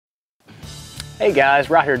Hey guys,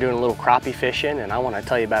 we're out here doing a little crappie fishing, and I want to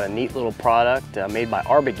tell you about a neat little product made by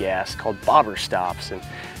Arbogast called Bobber Stops. And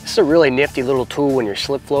this is a really nifty little tool when you're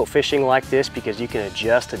slip float fishing like this, because you can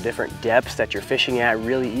adjust to different depths that you're fishing at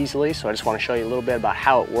really easily. So I just want to show you a little bit about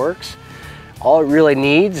how it works. All it really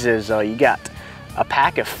needs is you got a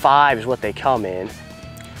pack of 5 is what they come in.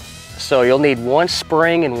 So you'll need 1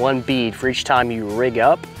 spring and 1 bead for each time you rig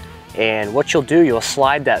up. And what you'll do, you'll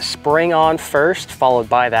slide that spring on first, followed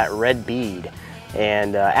by that red bead.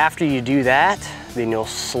 And after you do that, then you'll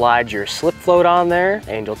slide your slip float on there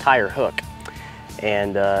and you'll tie your hook.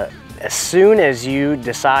 And as soon as you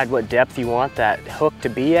decide what depth you want that hook to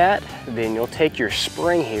be at, then you'll take your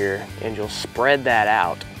spring here and you'll spread that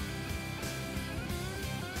out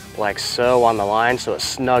like so on the line, so it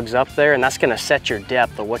snugs up there, and that's going to set your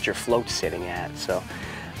depth of what your float's sitting at. So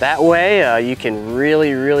that way you can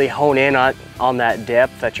really hone in on that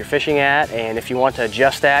depth that you're fishing at, and if you want to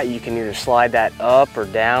adjust that, you can either slide that up or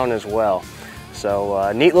down as well.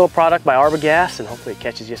 So neat little product by Arbogast, and hopefully it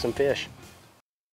catches you some fish.